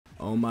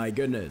Oh my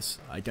goodness.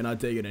 I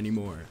cannot take it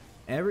anymore.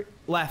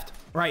 Left.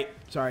 Right.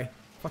 Sorry.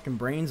 Fucking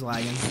brain's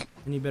lagging.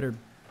 And you better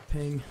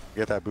ping.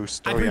 Get that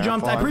boost. I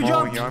pre-jumped. I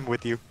pre-jumped. I'm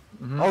with you.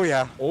 Oh,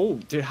 yeah. Oh,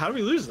 dude, how do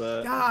we lose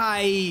that?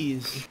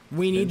 Guys.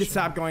 We need to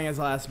stop going as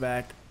last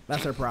back.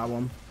 That's our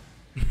problem.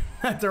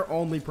 That's our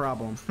only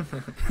problem.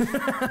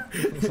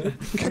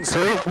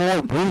 Conserve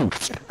more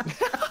boost.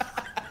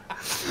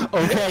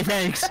 Okay,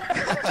 thanks.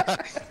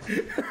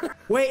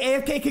 Wait,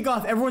 AFK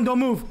kickoff. Everyone don't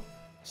move.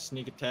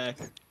 Sneak attack.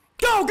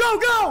 Go, go,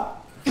 go!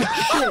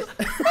 Shit.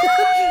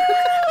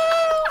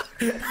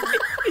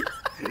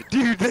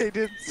 Dude, they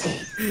didn't see.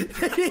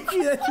 They didn't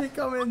see that shit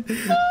coming.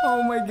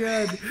 Oh my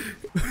god.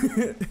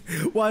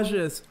 Watch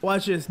this.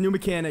 Watch this. New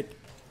mechanic.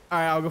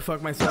 Alright, I'll go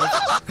fuck myself.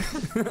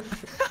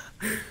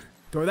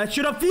 Throw that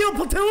shit upfield,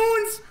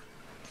 platoons!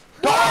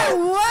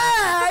 Oh,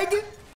 lag!